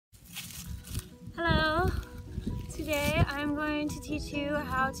Today I'm going to teach you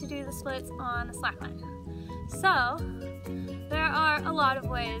how to do the splits on the slackline. So there are a lot of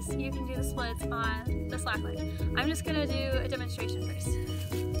ways you can do the splits on the slackline. I'm just going to do a demonstration first.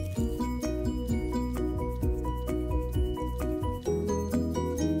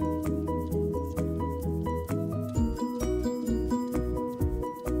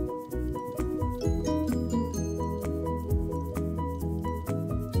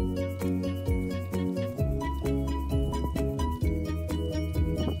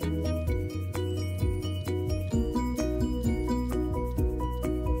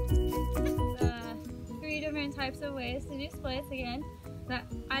 Types of ways to do splits again that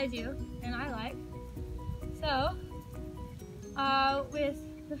I do and I like. So with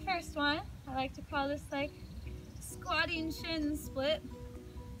the first one, I like to call this like squatting shin split.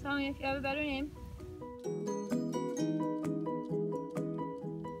 Tell me if you have a better name.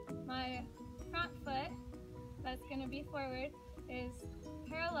 My front foot that's going to be forward is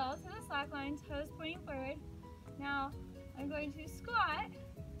parallel to the slack line, toes pointing forward. Now I'm going to squat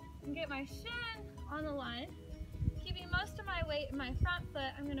and get my shin on the line. Keeping most of my weight in my front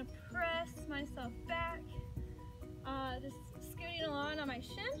foot, I'm going to press myself back, just scooting along on my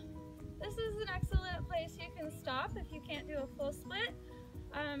shin. This is an excellent place you can stop if you can't do a full split.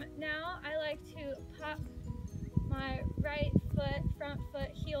 Now I like to pop my right foot, front foot,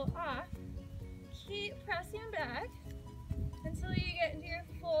 heel off. Keep pressing back until you get into your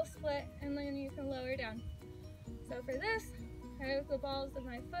full split, and then you can lower down. So for this, I have the balls of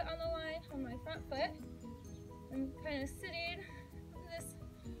my foot on the line on my front foot. I'm kind of sitting in this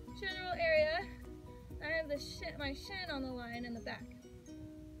general area. I have my shin on the line in the back.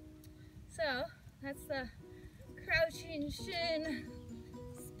 So that's the crouching shin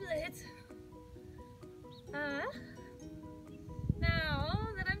split. Now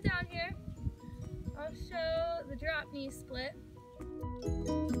that I'm down here, I'll show the drop knee split.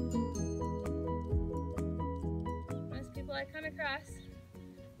 Most people I come across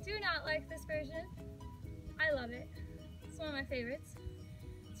do not like this version. I love it. It's one of my favorites.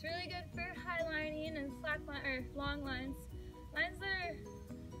 It's really good for high lining and slack line or long lines. Lines that are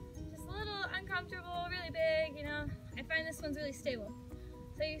just a little uncomfortable, really big, you know. I find this one's really stable.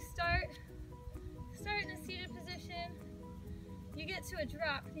 So you start in a seated position. You get to a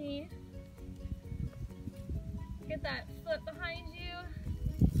drop knee. Get that foot behind you.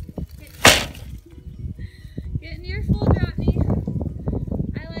 Get into your full drop knee.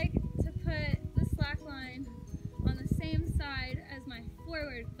 I like to put the slack line on the same side as my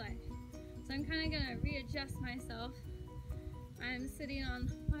forward foot. So I'm kind of going to readjust myself. I'm sitting on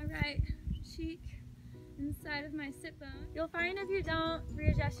my right cheek inside of my sit bone. You'll find if you don't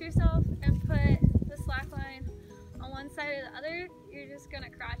readjust yourself and put the slack line on one side or the other, you're just going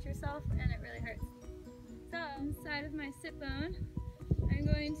to crotch yourself and it really hurts. So inside of my sit bone, I'm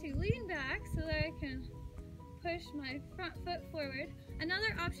going to lean back so that I can push my front foot forward.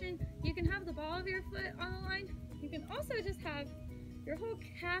 Another option, you can have the ball of your foot on the line. You can also just have your whole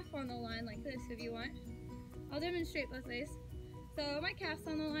calf on the line like this if you want. I'll demonstrate both ways. So my calf's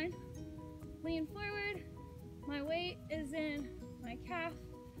on the line, lean forward, my weight is in my calf,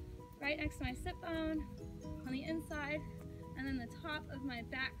 right next to my sit bone, on the inside, and then the top of my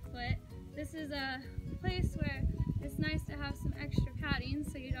back foot. This is a place where it's nice to have some extra padding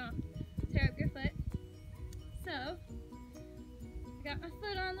so you don't tear up your foot. So, I got my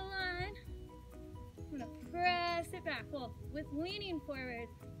foot on the line. I'm gonna press it back. Well, with leaning forward,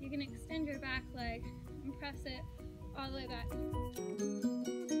 you can extend your back leg and press it all the way back.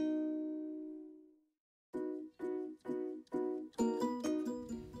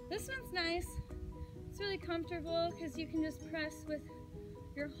 This one's nice. It's really comfortable because you can just press with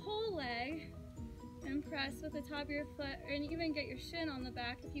your whole leg and press with the top of your foot, and even get your shin on the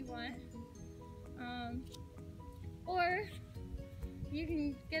back if you want. Or you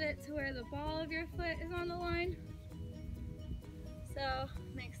can get it to where the ball of your foot is on the line. So I'm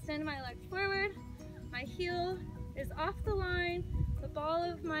gonna extend my leg forward. My heel is off the line. The ball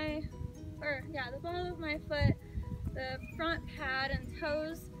of my foot, the front pad and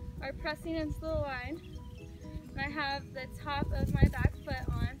toes are pressing into the line. And I have the top of my back foot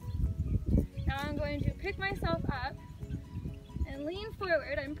on. Now I'm going to pick myself up and lean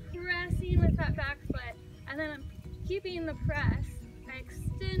forward. I'm pressing with that back foot, and then I'm keeping the press. I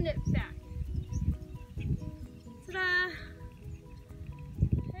extend it back. Ta-da!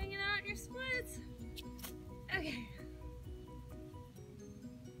 Hanging out in your splits. Okay.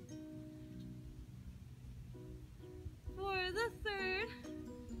 For the third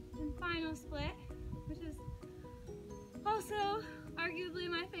and final split, which is also arguably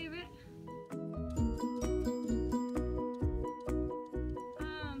my favorite,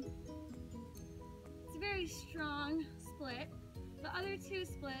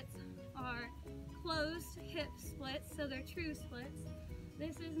 true splits are closed hip splits, so they're true splits.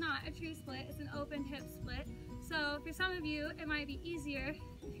 This is not a true split, it's an open hip split. So for some of you, it might be easier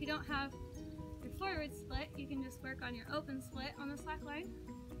if you don't have your forward split, you can just work on your open split on the slack line.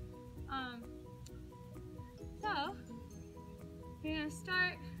 So you're gonna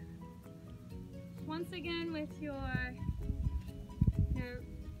start once again with your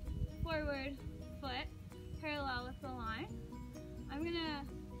forward foot parallel with the line. I'm gonna,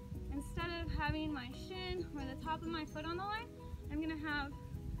 instead of having my shin or the top of my foot on the line, I'm gonna have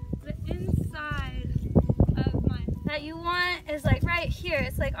the inside of my, that you want is like right here.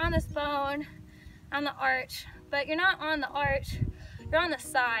 It's like on this bone, on the arch, but you're not on the arch, you're on the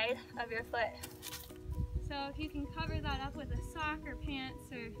side of your foot. So if you can cover that up with a sock or pants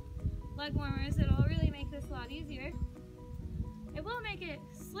or leg warmers, it'll really make this a lot easier. It will make it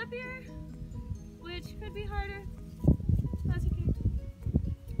slippier, which could be harder. That's okay.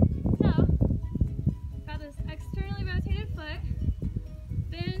 So, got this externally rotated foot.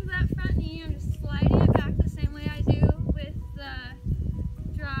 Bend that front knee. I'm just sliding it back the same way I do with the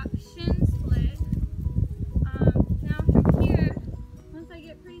drop shin split. Now from here, once I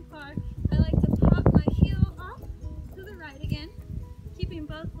get pretty far, I like to pop my heel off to the right again, keeping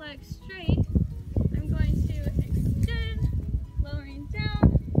both legs straight. I'm going to extend, lowering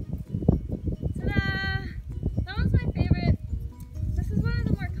down. Ta-da! That one's my favorite. This is one of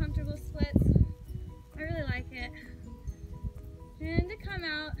the more comfortable splits. I really like it. And to come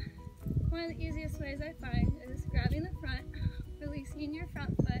out, one of the easiest ways I find is grabbing the front, releasing your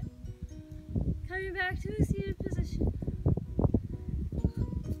front foot, coming back to a seated position.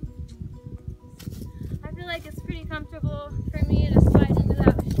 I feel like it's pretty comfortable for me to slide into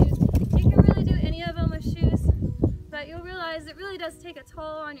that with shoes. You can really do any of them with shoes, but you'll realize it really does take a toll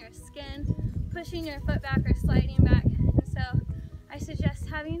on your skin, pushing your foot back or sliding back. And so I suggest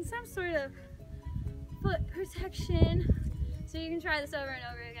having some sort of foot protection so you can try this over and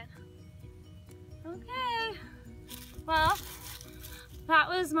over again. Okay, well, that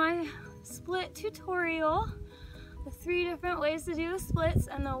was my split tutorial. The 3 different ways to do the splits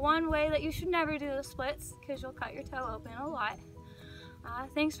and the one way that you should never do the splits because you'll cut your toe open a lot.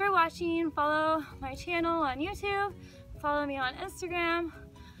 Thanks for watching. Follow my channel on YouTube. Follow me on Instagram.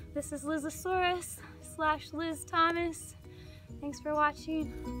 This is Lizosaurus / Liz Thomas. Thanks for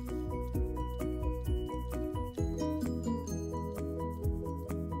watching.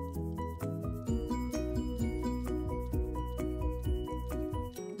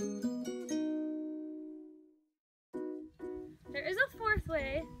 There is a 4th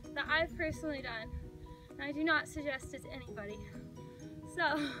way that I've personally done, and I do not suggest it to anybody.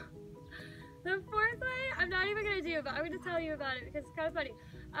 So, the 4th way I'm not even going to do, but I'm going to tell you about it because it's kind of funny.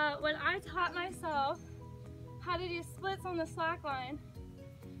 When I taught myself how to do splits on the slack line,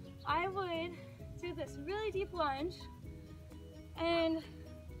 I would do this really deep lunge, and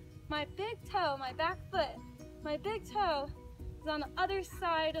my big toe, my back foot, my big toe is on the other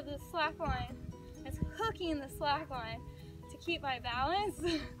side of the slack line. It's hooking the slack line to keep my balance.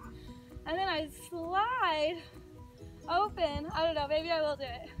 And then I slide open. I don't know, maybe I will do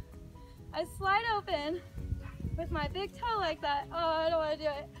it. I slide open with my big toe like that. Oh, I don't want to do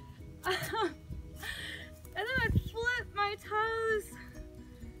it. And then I flip my toes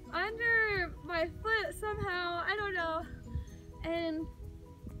under my foot somehow. I don't know. And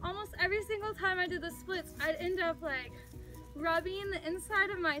almost every single time I did the splits, I'd end up like rubbing the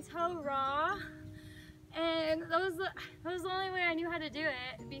inside of my toe raw. And that was the only way I knew how to do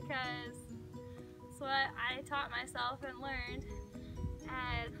it because it's what I taught myself and learned.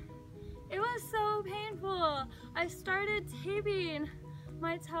 And it was so painful. I started taping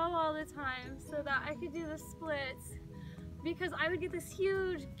my toe all the time so that I could do the splits because I would get this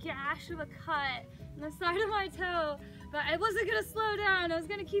huge gash of a cut on the side of my toe, but I wasn't gonna slow down. I was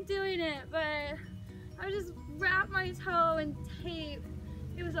gonna keep doing it, but I would just wrap my toe in tape.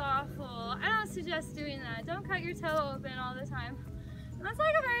 It was awful. I don't suggest doing that. Don't cut your toe open all the time. And that's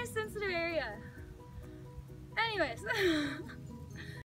like a very sensitive area. Anyways.